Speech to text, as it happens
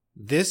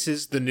This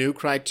is The New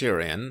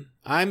Criterion.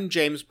 I'm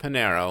James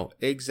Panero,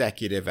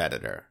 Executive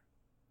Editor.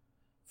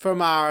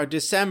 From our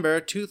December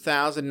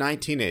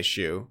 2019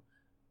 issue,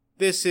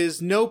 this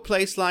is No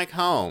Place Like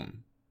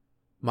Home,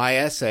 my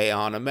essay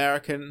on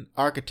American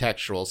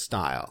architectural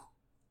style.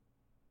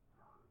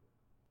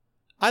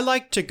 I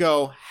like to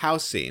go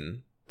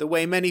housing the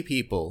way many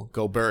people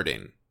go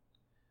birding.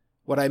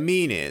 What I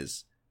mean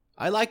is,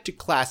 I like to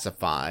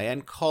classify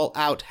and call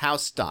out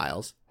house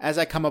styles as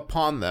I come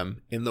upon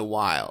them in the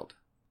wild.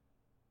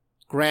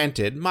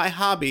 Granted, my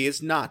hobby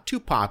is not too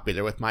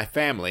popular with my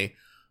family,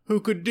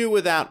 who could do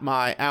without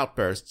my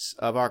outbursts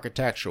of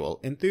architectural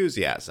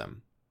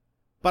enthusiasm.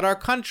 But our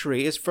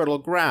country is fertile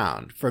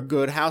ground for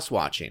good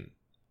house-watching.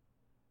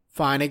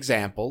 Fine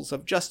examples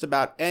of just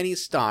about any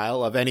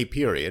style of any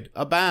period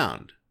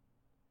abound.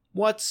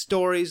 What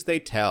stories they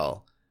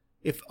tell,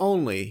 if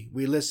only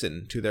we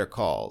listen to their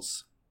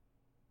calls.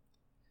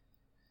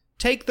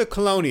 Take the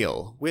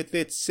colonial, with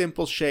its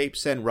simple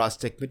shapes and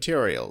rustic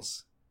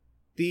materials.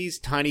 These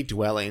tiny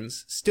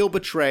dwellings still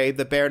betray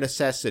the bare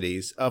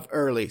necessities of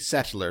early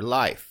settler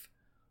life,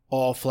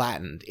 all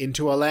flattened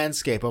into a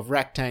landscape of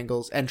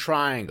rectangles and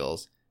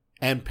triangles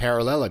and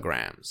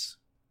parallelograms.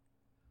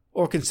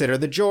 Or consider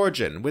the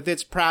Georgian, with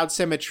its proud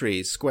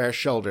symmetries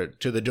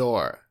square-shouldered to the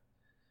door.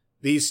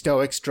 These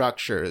stoic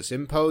structures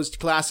imposed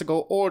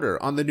classical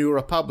order on the new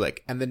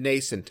republic and the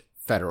nascent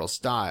federal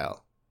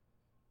style.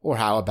 Or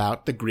how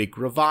about the Greek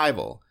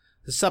Revival,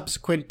 the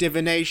subsequent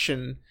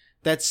divination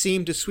that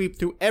seemed to sweep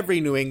through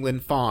every New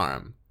England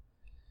farm?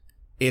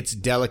 Its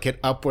delicate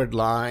upward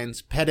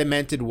lines,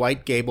 pedimented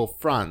white gable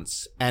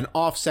fronts, and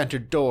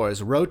off-centered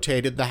doors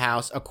rotated the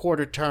house a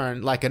quarter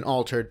turn like an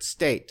altered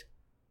state.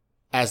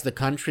 As the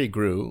country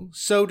grew,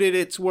 so did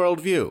its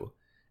worldview,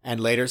 and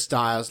later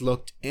styles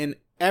looked in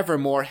ever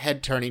more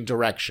head-turning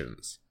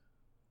directions.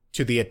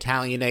 To the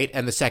Italianate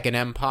and the Second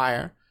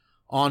Empire,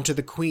 on to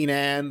the Queen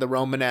Anne, the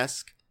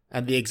Romanesque,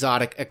 and the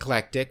exotic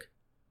eclectic,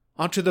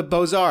 onto the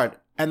Beaux-Arts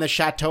and the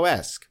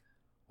Chateauesque,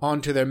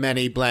 onto their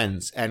many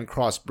blends and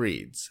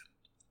crossbreeds.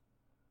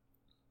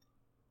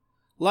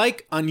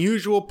 Like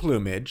unusual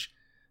plumage,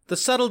 the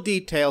subtle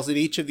details in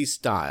each of these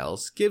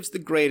styles gives the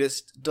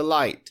greatest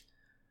delight.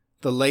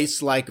 The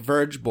lace-like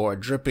verge board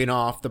dripping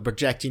off the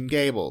projecting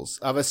gables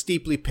of a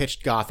steeply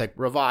pitched Gothic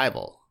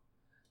revival.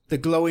 The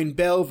glowing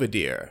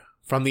belvedere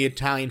from the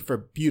Italian for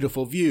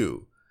beautiful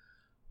view,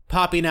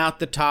 popping out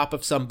the top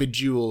of some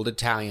bejeweled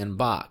Italian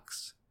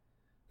box.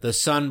 The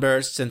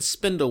sunbursts and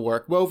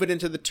spindlework woven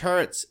into the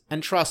turrets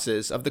and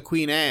trusses of the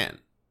Queen Anne.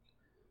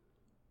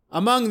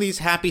 Among these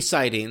happy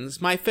sightings,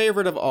 my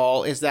favorite of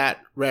all is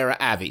that rara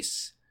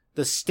avis,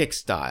 the stick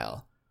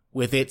style,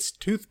 with its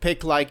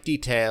toothpick-like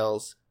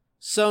details,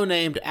 so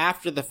named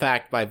after the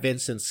fact by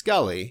Vincent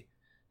Scully,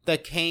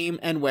 that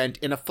came and went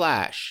in a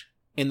flash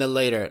in the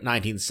later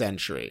 19th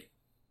century.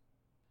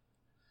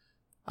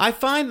 I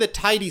find the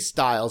tidy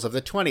styles of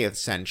the 20th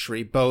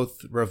century,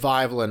 both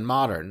revival and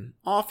modern,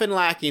 often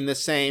lacking the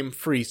same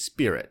free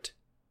spirit.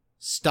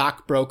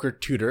 Stockbroker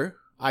Tudor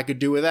I could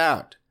do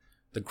without.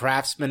 The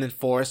Craftsman in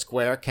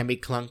Foursquare can be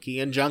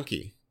clunky and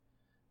junky.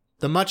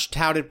 The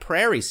much-touted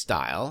prairie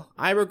style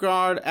I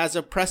regard as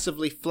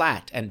oppressively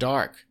flat and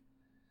dark.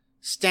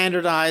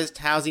 Standardized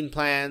housing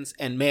plans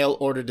and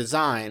mail-order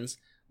designs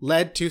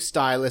led to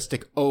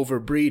stylistic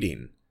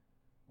overbreeding,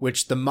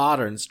 which the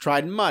moderns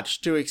tried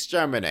much to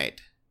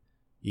exterminate.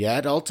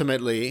 Yet,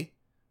 ultimately,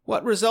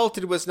 what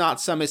resulted was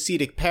not some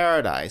ascetic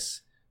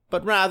paradise,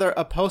 but rather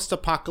a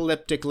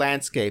post-apocalyptic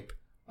landscape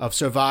of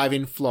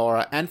surviving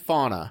flora and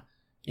fauna,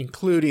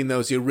 including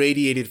those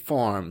irradiated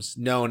forms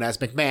known as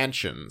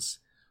McMansions,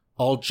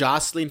 all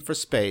jostling for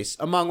space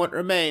among what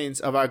remains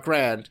of our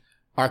grand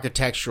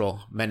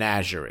architectural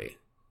menagerie.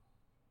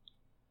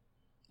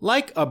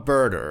 Like a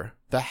birder,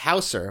 the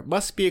houser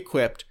must be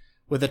equipped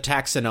with a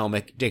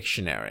taxonomic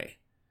dictionary.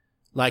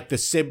 Like the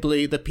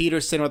Sibley, the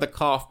Peterson, or the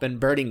Kaufman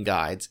birding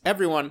guides,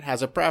 everyone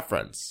has a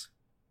preference.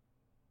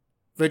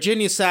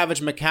 Virginia Savage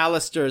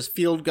McAllister's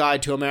Field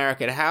Guide to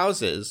American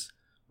Houses,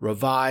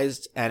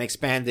 revised and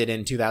expanded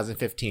in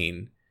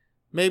 2015,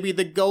 may be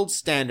the gold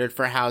standard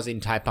for housing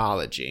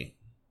typology.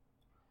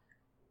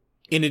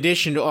 In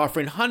addition to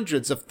offering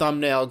hundreds of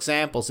thumbnail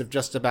examples of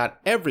just about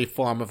every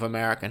form of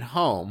American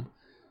home,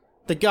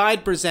 the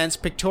guide presents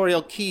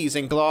pictorial keys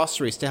and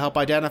glossaries to help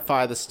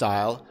identify the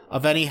style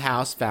of any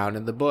house found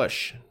in the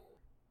bush.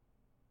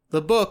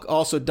 The book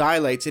also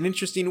dilates in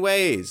interesting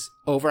ways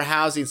over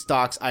housing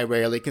stocks I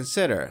rarely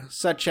consider,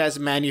 such as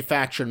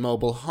manufactured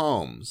mobile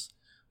homes,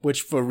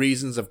 which for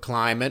reasons of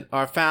climate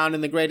are found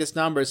in the greatest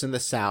numbers in the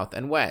South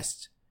and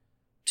West.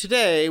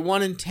 Today,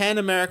 1 in 10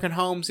 American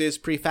homes is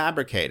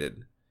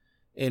prefabricated.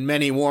 In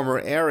many warmer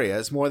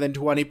areas, more than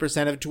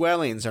 20% of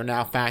dwellings are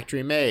now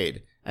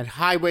factory-made and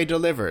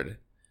highway-delivered,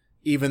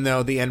 even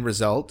though the end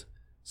result,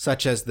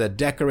 such as the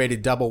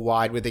decorated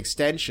double-wide with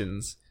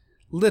extensions,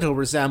 little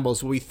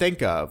resembles what we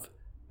think of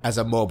as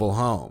a mobile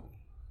home.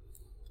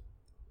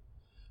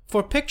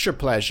 For picture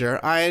pleasure,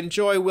 I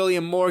enjoy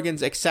William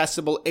Morgan's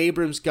accessible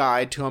Abrams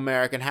Guide to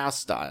American House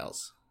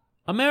Styles.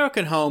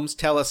 American homes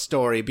tell a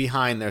story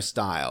behind their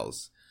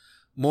styles.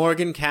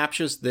 Morgan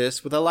captures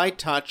this with a light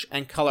touch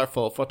and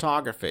colorful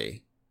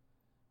photography.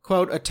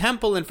 Quote, "A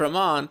temple in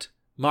Vermont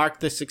marked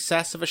the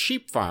success of a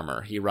sheep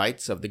farmer," he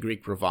writes of the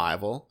Greek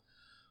revival,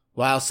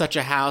 while such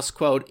a house,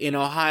 quote, "in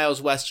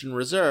Ohio's Western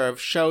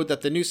Reserve showed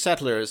that the new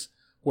settlers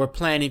were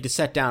planning to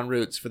set down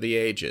roots for the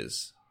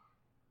ages."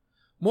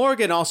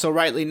 Morgan also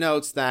rightly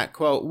notes that,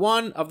 quote,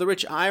 "one of the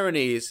rich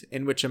ironies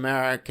in which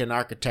American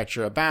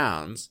architecture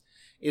abounds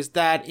is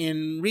that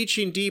in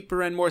reaching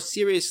deeper and more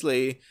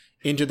seriously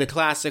into the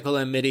classical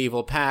and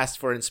medieval past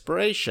for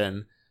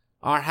inspiration,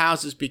 our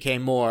houses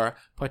became more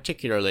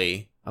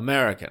particularly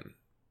American."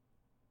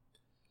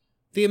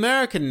 The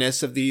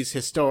Americanness of these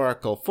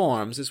historical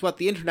forms is what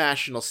the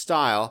international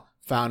style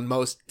found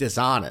most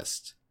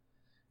dishonest.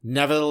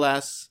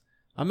 Nevertheless,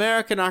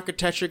 American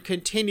architecture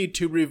continued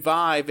to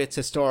revive its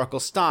historical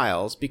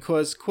styles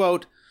because,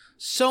 quote,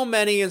 "so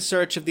many in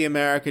search of the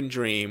American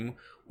dream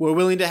were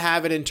willing to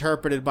have it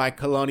interpreted by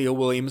Colonial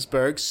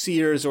Williamsburg,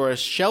 Sears, or a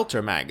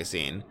Shelter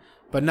magazine,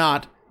 but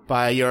not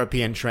by a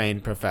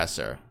European-trained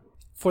professor."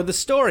 For the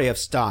story of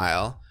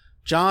style,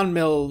 John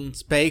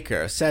Milnes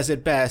Baker says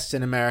it best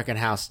in American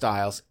House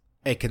Styles,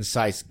 A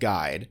Concise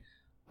Guide,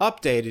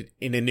 updated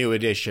in a new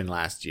edition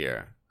last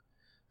year.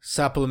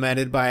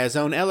 Supplemented by his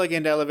own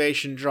elegant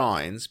elevation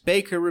drawings,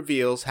 Baker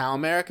reveals how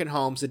American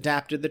homes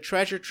adapted the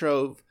treasure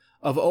trove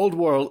of Old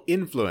World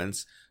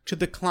influence to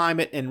the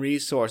climate and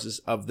resources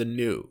of the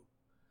New.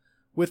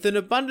 With an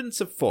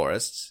abundance of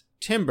forests,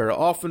 timber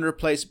often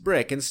replaced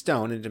brick and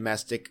stone in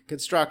domestic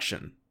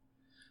construction.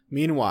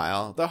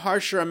 Meanwhile, the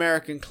harsher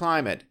American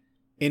climate,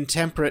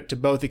 intemperate to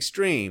both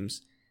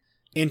extremes,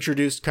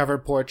 introduced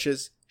covered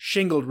porches,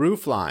 shingled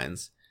roof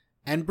lines,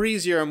 and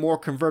breezier, more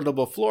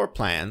convertible floor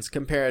plans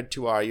compared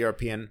to our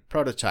European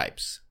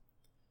prototypes.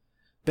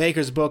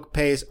 Baker's book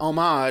pays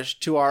homage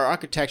to our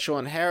architectural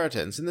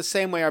inheritance in the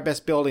same way our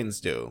best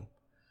buildings do.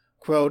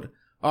 Quote,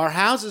 "Our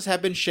houses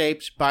have been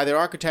shaped by their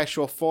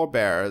architectural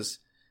forebears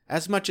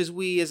as much as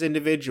we as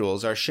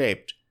individuals are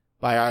shaped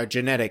by our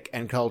genetic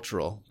and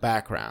cultural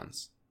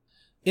backgrounds."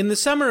 In the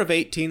summer of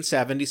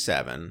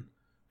 1877,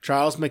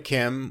 Charles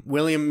McKim,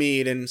 William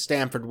Meade, and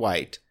Stanford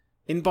White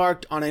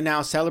embarked on a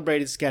now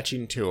celebrated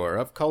sketching tour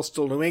of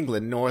coastal New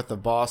England north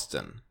of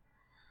Boston.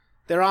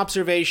 Their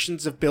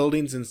observations of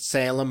buildings in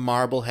Salem,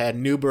 Marblehead,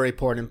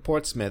 Newburyport, and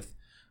Portsmouth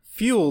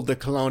fueled the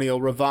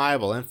colonial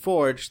revival and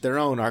forged their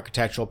own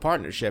architectural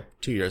partnership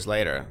 2 years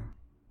later.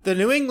 The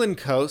New England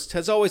coast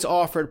has always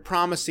offered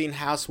promising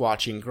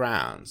house-watching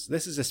grounds.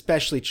 This is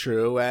especially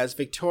true as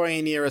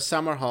Victorian-era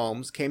summer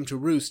homes came to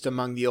roost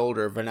among the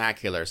older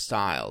vernacular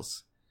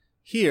styles.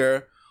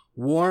 Here,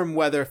 warm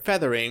weather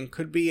feathering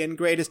could be in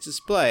greatest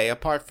display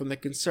apart from the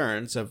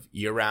concerns of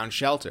year-round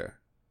shelter.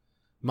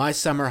 My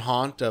summer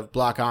haunt of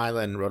Block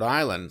Island, Rhode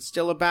Island,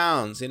 still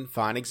abounds in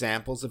fine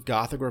examples of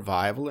Gothic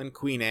Revival and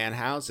Queen Anne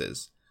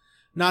houses,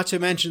 not to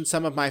mention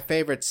some of my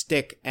favorite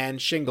stick and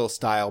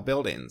shingle-style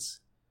buildings.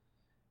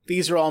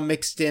 These are all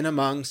mixed in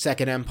among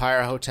Second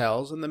Empire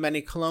hotels and the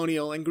many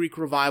colonial and Greek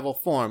Revival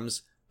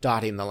forms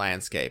dotting the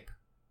landscape.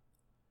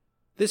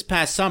 This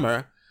past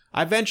summer,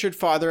 I ventured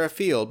farther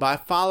afield by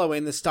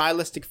following the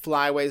stylistic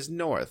flyways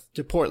north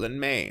to Portland,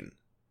 Maine.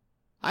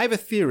 I have a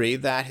theory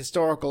that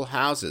historical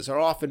houses are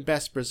often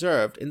best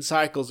preserved in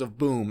cycles of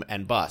boom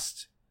and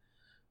bust.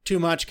 Too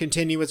much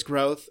continuous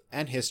growth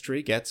and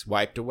history gets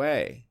wiped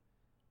away.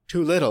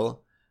 Too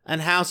little,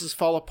 and houses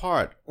fall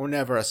apart or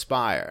never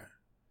aspire.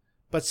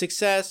 But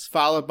success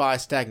followed by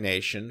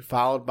stagnation,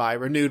 followed by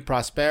renewed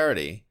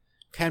prosperity,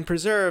 can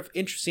preserve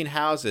interesting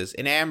houses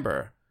in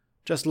amber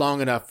just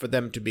long enough for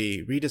them to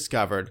be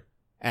rediscovered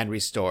and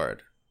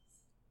restored.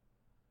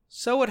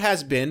 So it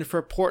has been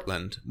for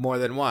Portland more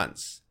than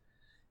once.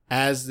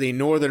 As the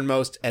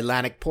northernmost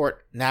Atlantic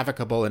port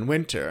navigable in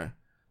winter,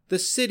 the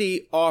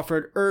city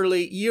offered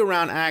early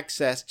year-round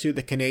access to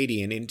the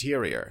Canadian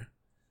interior.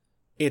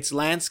 Its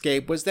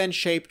landscape was then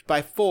shaped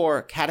by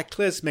 4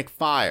 cataclysmic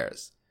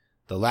fires,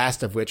 the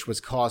last of which was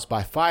caused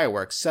by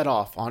fireworks set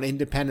off on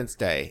Independence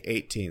Day,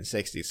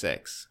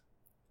 1866.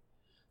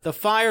 The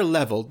fire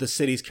leveled the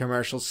city's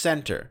commercial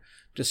center,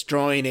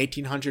 destroying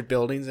 1,800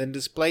 buildings and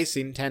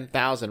displacing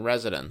 10,000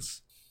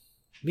 residents.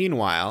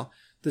 Meanwhile,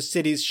 the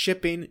city's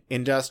shipping,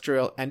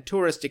 industrial, and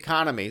tourist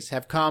economies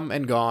have come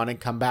and gone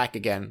and come back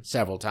again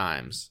several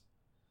times.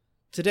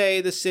 Today,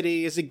 the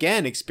city is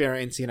again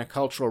experiencing a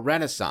cultural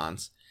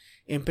renaissance,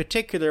 in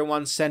particular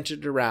one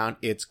centered around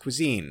its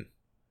cuisine.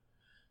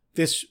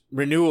 This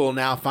renewal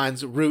now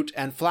finds root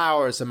and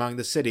flowers among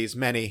the city's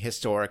many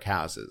historic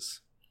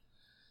houses.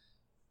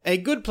 A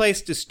good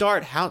place to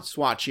start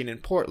house-watching in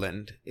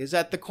Portland is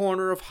at the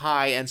corner of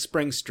High and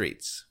Spring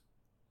Streets.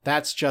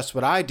 That's just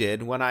what I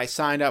did when I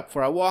signed up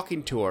for a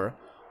walking tour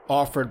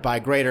offered by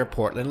Greater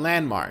Portland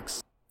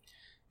Landmarks,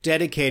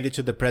 dedicated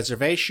to the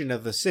preservation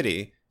of the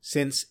city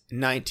since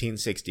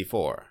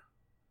 1964.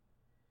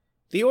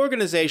 The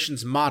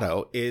organization's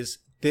motto is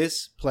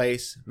 "This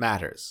Place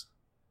Matters."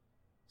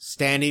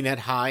 Standing at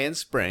High and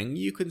Spring,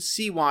 you can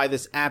see why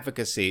this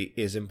advocacy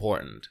is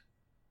important.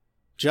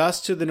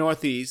 Just to the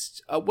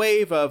northeast, a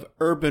wave of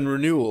urban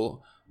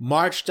renewal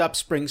marched up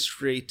Spring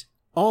Street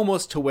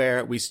almost to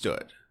where we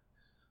stood,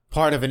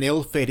 part of an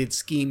ill-fated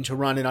scheme to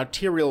run an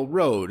arterial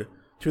road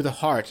through the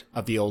heart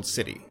of the old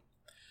city.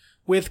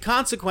 With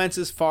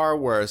consequences far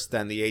worse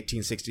than the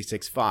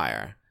 1866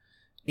 fire,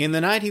 in the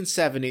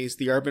 1970s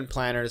the urban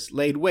planners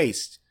laid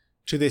waste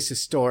to this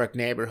historic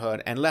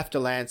neighborhood and left a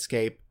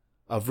landscape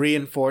of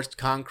reinforced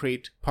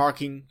concrete,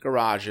 parking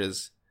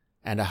garages,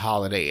 and a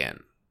Holiday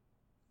Inn.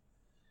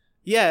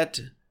 Yet,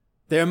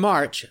 their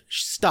march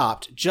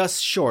stopped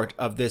just short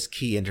of this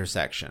key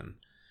intersection,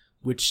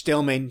 which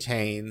still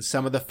maintains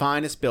some of the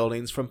finest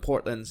buildings from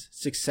Portland's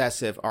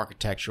successive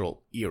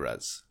architectural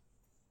eras.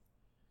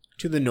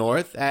 To the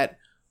north, at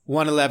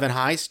 111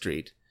 High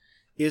Street,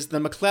 is the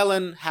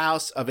McClellan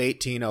House of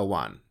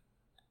 1801.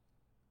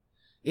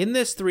 In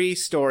this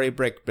three-story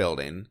brick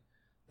building,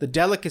 the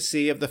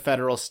delicacy of the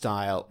federal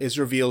style is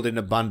revealed in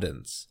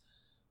abundance,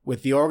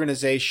 with the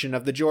organization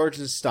of the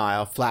Georgian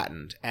style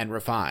flattened and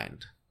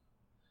refined.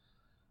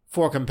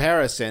 For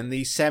comparison, the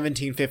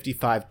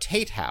 1755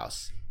 Tate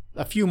House,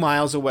 a few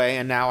miles away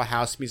and now a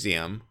house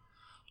museum,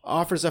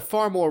 offers a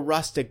far more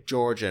rustic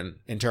Georgian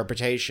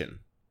interpretation.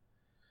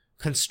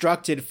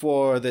 Constructed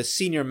for the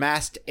senior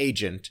massed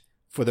agent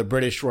for the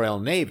British Royal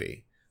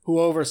Navy, who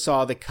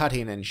oversaw the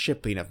cutting and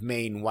shipping of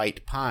Maine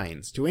white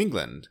pines to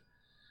England,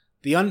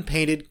 the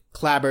unpainted,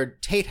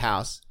 clapboard Tate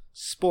House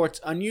sports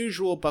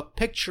unusual but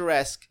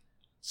picturesque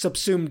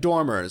subsumed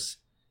dormers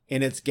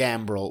in its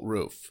gambrel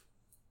roof.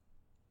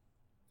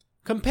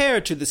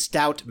 Compared to the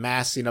stout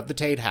massing of the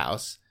Tate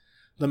House,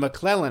 the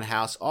McClellan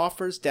House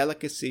offers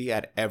delicacy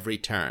at every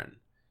turn.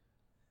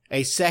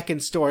 A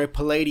second-story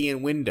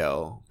Palladian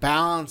window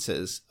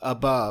balances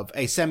above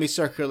a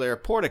semicircular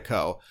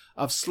portico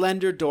of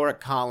slender Doric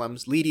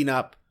columns leading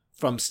up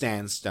from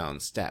sandstone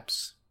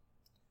steps.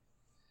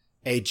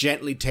 A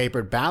gently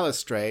tapered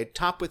balustrade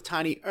topped with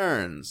tiny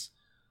urns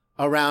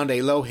around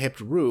a low-hipped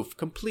roof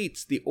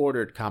completes the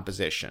ordered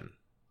composition.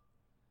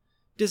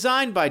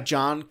 Designed by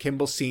John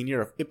Kimball Sr.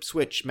 of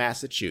Ipswich,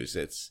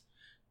 Massachusetts,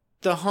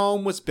 the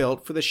home was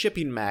built for the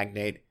shipping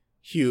magnate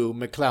Hugh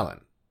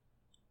McClellan.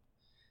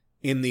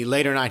 In the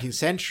later 19th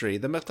century,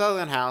 the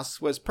McClellan House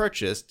was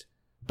purchased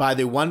by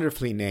the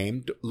wonderfully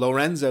named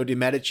Lorenzo de'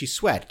 Medici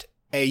Sweat,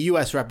 a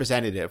U.S.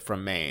 representative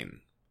from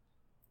Maine.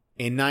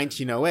 In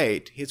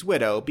 1908, his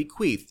widow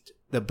bequeathed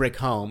the brick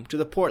home to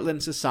the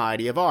Portland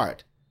Society of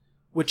Art,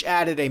 which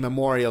added a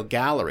memorial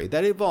gallery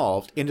that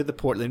evolved into the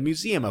Portland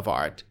Museum of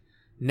Art,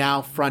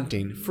 now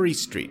fronting Free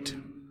Street.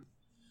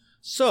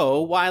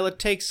 So, while it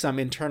takes some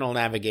internal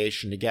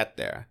navigation to get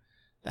there,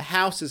 the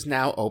house is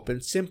now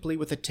open simply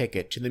with a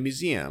ticket to the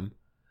museum,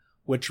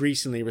 which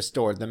recently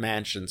restored the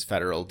mansion's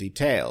federal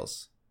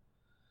details.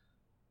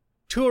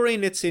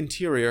 Touring its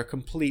interior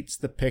completes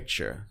the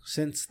picture,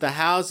 since the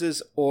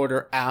house's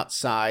order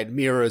outside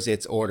mirrors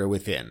its order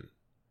within.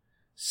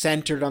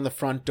 Centered on the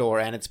front door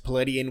and its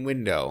Palladian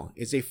window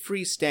is a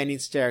freestanding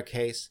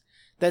staircase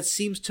that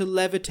seems to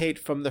levitate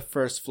from the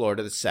first floor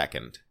to the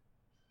second.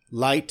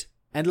 Light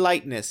and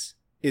lightness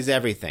is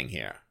everything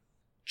here.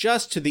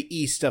 Just to the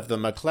east of the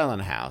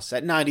McClellan House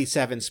at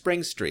 97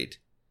 Spring Street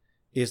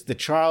is the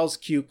Charles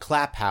Q.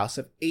 Clapp House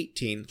of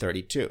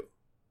 1832.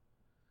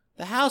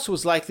 The house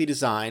was likely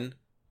designed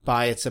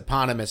by its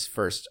eponymous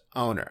first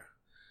owner.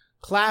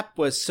 Clapp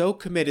was so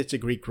committed to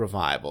Greek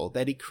revival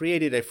that he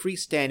created a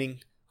freestanding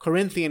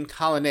Corinthian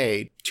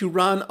colonnade to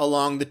run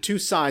along the two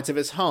sides of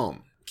his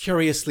home,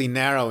 curiously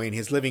narrowing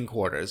his living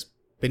quarters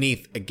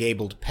beneath a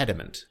gabled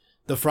pediment.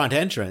 The front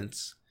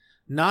entrance,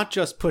 not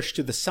just pushed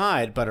to the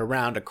side but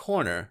around a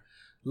corner,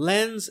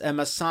 lends a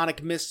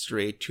Masonic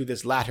mystery to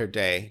this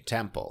latter-day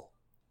temple.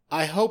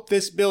 I hope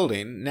this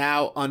building,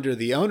 now under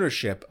the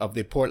ownership of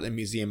the Portland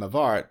Museum of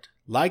Art,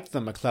 like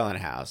the McClellan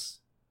House,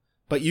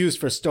 but used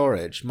for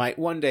storage, might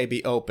one day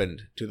be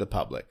opened to the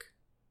public.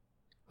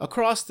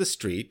 Across the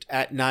street,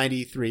 at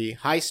 93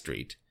 High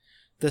Street,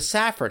 the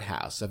Safford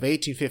House of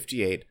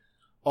 1858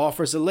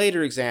 offers a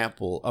later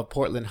example of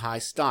Portland high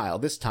style,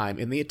 this time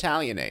in the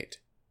Italianate.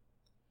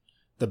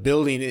 The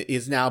building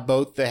is now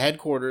both the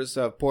headquarters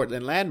of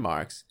Portland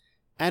Landmarks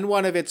and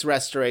one of its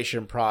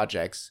restoration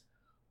projects,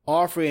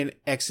 offering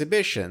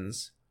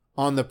exhibitions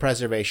on the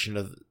preservation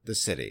of the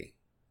city.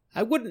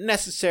 I wouldn't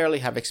necessarily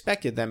have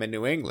expected them in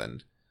New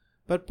England,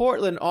 but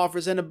Portland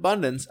offers an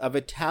abundance of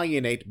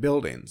Italianate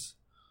buildings,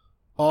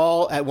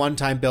 all at one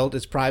time built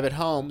as private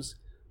homes,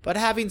 but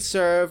having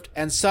served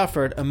and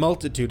suffered a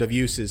multitude of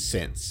uses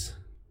since.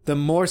 The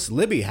Morse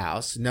Libby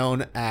House,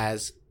 known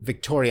as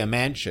Victoria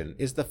Mansion,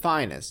 is the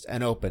finest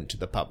and open to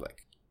the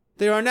public.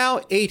 There are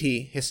now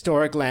 80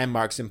 historic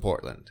landmarks in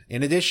Portland.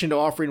 In addition to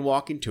offering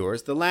walking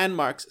tours, the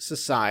Landmarks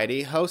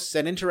Society hosts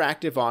an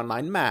interactive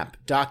online map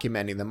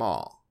documenting them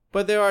all.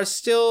 But there are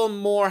still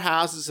more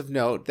houses of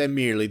note than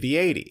merely the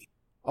 80.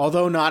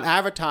 Although not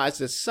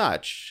advertised as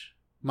such,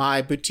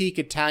 my boutique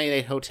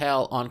Italianate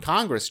hotel on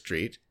Congress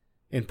Street,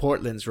 in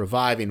Portland's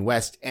reviving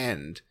West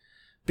End,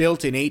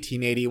 built in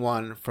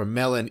 1881 for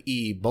Mellon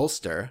E.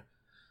 Bolster,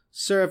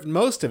 served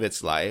most of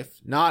its life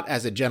not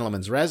as a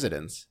gentleman's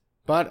residence,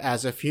 but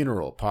as a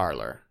funeral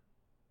parlor.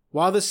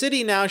 While the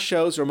city now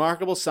shows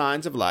remarkable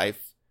signs of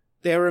life,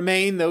 there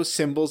remain those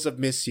symbols of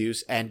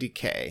misuse and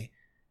decay,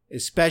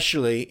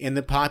 especially in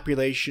the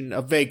population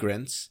of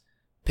vagrants,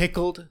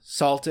 pickled,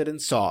 salted,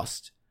 and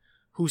sauced,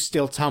 who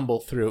still tumble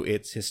through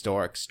its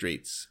historic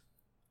streets.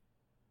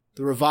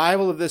 The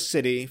revival of this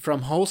city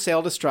from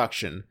wholesale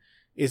destruction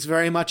is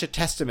very much a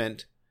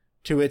testament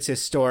to its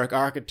historic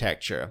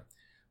architecture,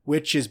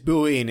 which is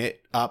buoying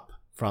it up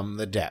from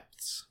the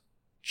depths.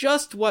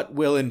 Just what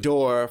will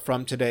endure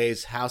from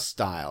today's house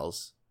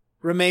styles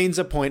remains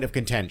a point of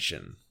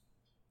contention.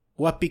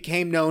 What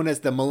became known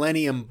as the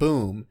Millennium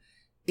Boom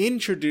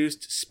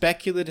introduced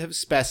speculative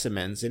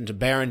specimens into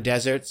barren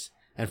deserts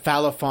and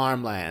fallow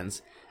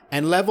farmlands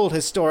and leveled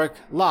historic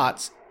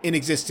lots in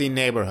existing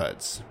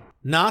neighborhoods.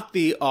 Not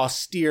the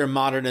austere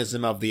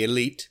modernism of the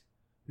elite,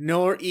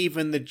 nor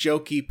even the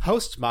jokey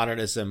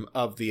postmodernism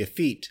of the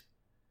effete.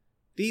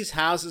 These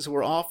houses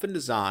were often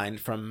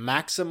designed from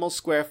maximal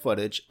square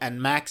footage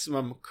and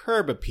maximum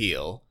curb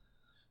appeal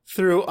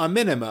through a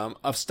minimum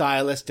of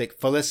stylistic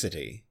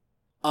felicity,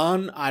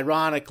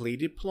 unironically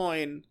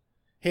deploying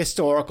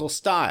historical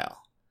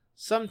style,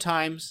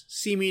 sometimes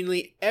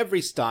seemingly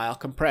every style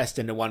compressed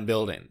into one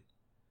building.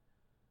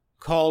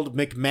 Called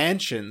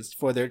McMansions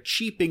for their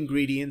cheap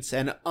ingredients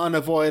and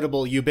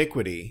unavoidable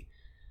ubiquity,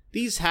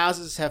 these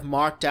houses have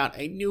marked out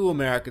a new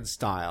American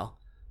style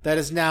that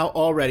is now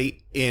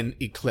already in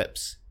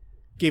eclipse,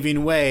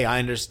 giving way, I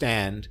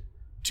understand,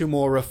 to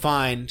more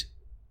refined,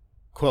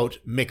 quote,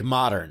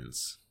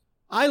 McModerns.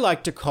 I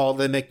like to call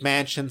the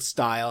McMansion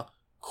style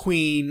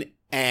Queen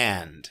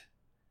and.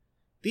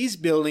 These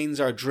buildings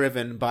are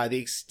driven by the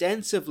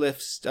extensive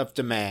list of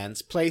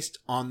demands placed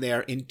on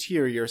their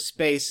interior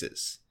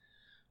spaces.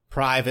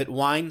 Private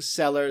wine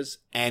cellars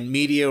and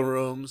media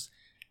rooms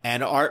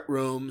and art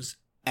rooms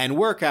and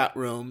workout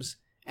rooms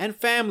and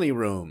family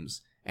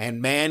rooms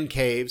and man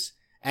caves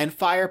and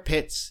fire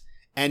pits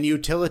and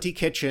utility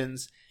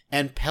kitchens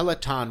and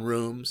Peloton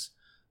rooms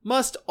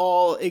must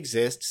all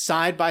exist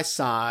side by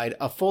side,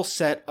 a full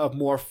set of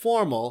more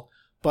formal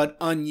but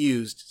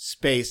unused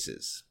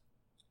spaces.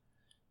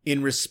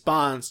 In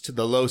response to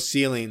the low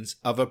ceilings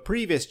of a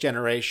previous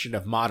generation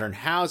of modern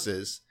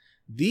houses,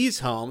 these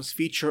homes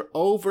feature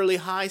overly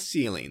high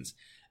ceilings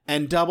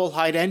and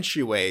double-height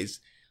entryways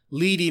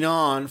leading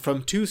on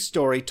from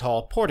 2-story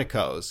tall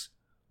porticos,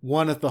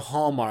 one of the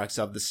hallmarks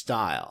of the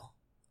style.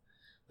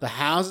 The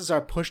houses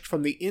are pushed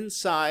from the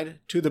inside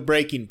to the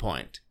breaking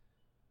point.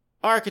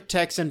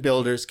 Architects and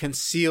builders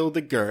conceal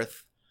the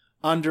girth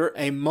under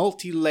a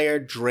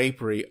multi-layered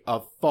drapery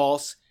of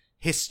false,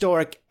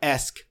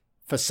 historic-esque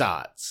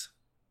facades.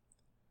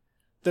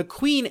 The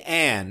Queen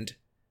and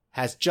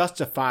has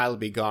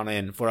justifiably gone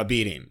in for a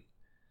beating.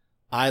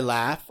 I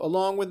laugh,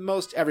 along with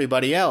most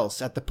everybody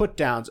else, at the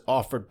put-downs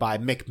offered by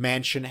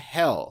McMansion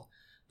Hell,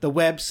 the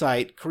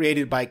website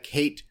created by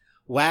Kate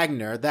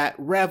Wagner that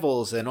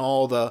revels in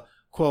all the,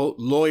 quote,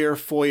 lawyer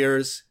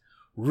foyers,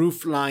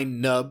 roofline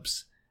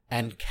nubs,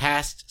 and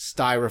cast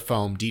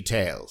styrofoam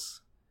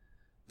details.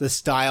 The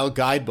style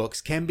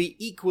guidebooks can be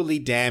equally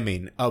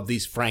damning of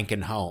these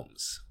Franken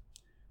homes.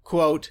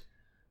 Quote,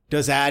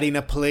 does adding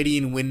a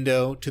Palladian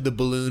window to the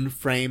balloon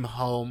frame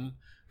home,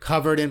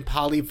 covered in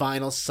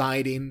polyvinyl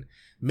siding,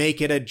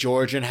 make it a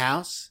Georgian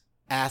house?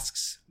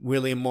 Asks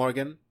William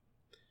Morgan.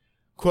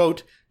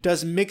 Quote,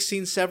 does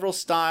mixing several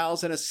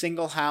styles in a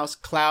single house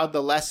cloud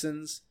the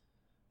lessons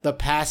the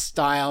past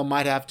style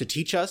might have to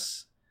teach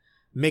us?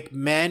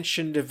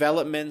 McMansion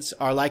developments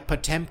are like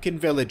Potemkin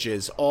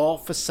villages, all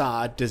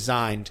facade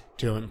designed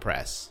to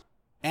impress.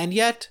 And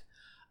yet,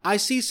 I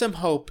see some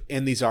hope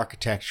in these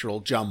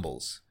architectural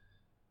jumbles.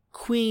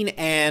 Queen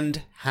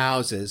and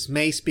houses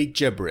may speak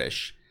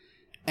gibberish,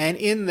 and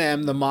in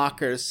them the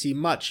mockers see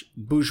much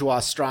bourgeois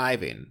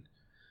striving,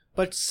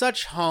 but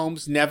such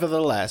homes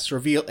nevertheless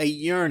reveal a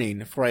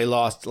yearning for a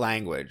lost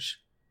language.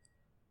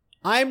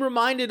 I am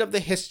reminded of the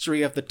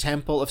history of the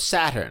Temple of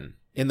Saturn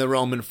in the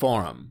Roman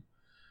Forum.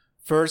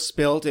 First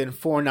built in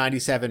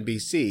 497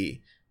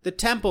 BC, the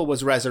temple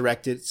was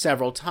resurrected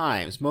several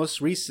times,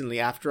 most recently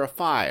after a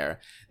fire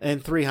in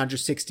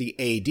 360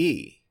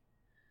 AD.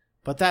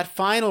 But that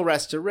final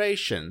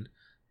restoration,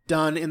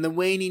 done in the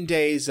waning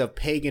days of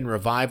pagan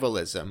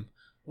revivalism,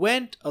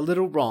 went a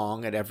little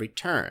wrong at every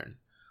turn,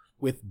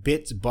 with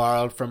bits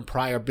borrowed from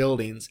prior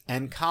buildings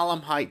and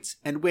column heights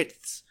and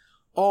widths,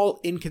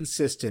 all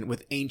inconsistent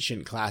with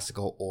ancient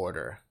classical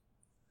order.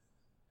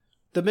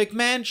 The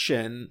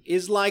McMansion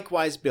is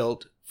likewise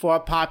built for a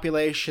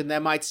population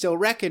that might still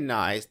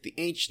recognize the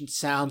ancient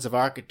sounds of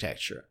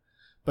architecture,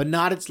 but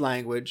not its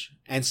language,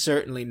 and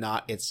certainly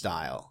not its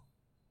style.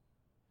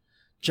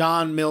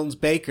 John Milnes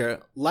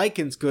Baker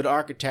likens good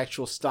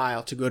architectural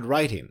style to good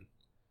writing.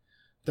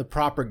 The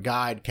proper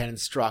guide can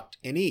instruct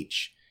in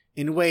each,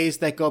 in ways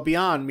that go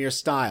beyond mere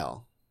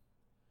style.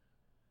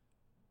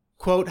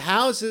 Quote,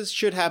 houses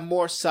should have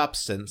more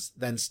substance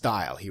than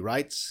style, he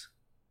writes.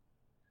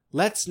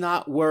 Let's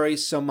not worry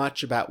so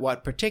much about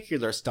what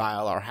particular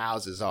style our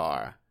houses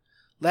are.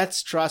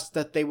 let's trust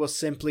that they will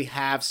simply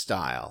have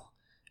style,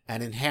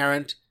 an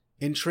inherent,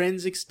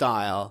 intrinsic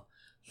style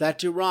that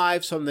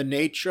derives from the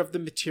nature of the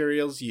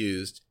materials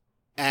used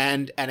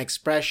and an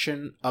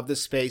expression of the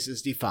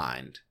spaces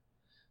defined.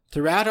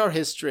 Throughout our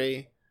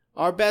history,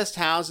 our best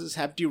houses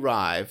have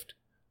derived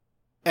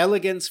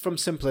elegance from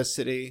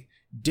simplicity,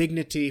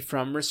 dignity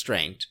from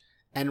restraint,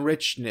 and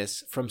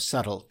richness from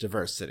subtle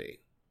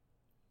diversity.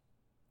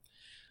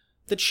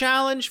 The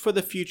challenge for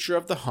the future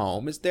of the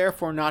home is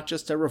therefore not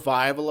just a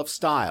revival of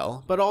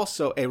style, but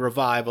also a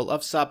revival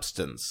of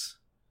substance.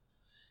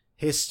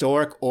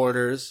 Historic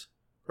orders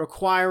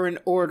require an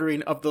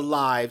ordering of the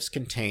lives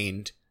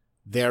contained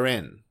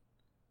therein.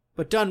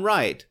 But done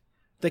right,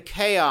 the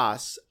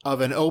chaos of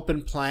an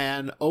open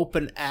plan,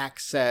 open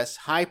access,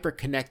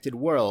 hyper-connected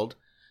world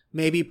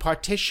may be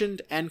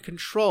partitioned and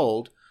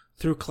controlled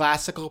through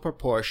classical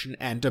proportion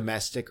and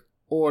domestic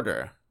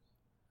order.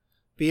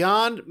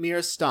 Beyond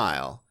mere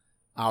style,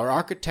 our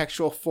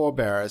architectural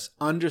forebears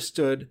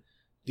understood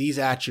these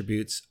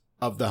attributes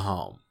of the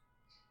home.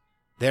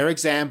 Their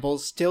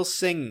examples still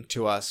sing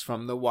to us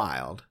from the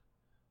wild.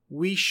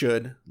 We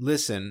should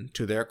listen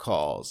to their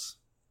calls.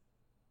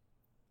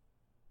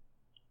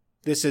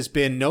 This has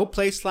been No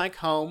Place Like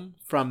Home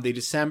from the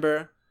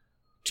December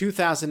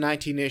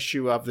 2019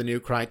 issue of the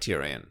New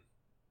Criterion.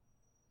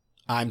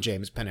 I'm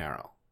James Panero.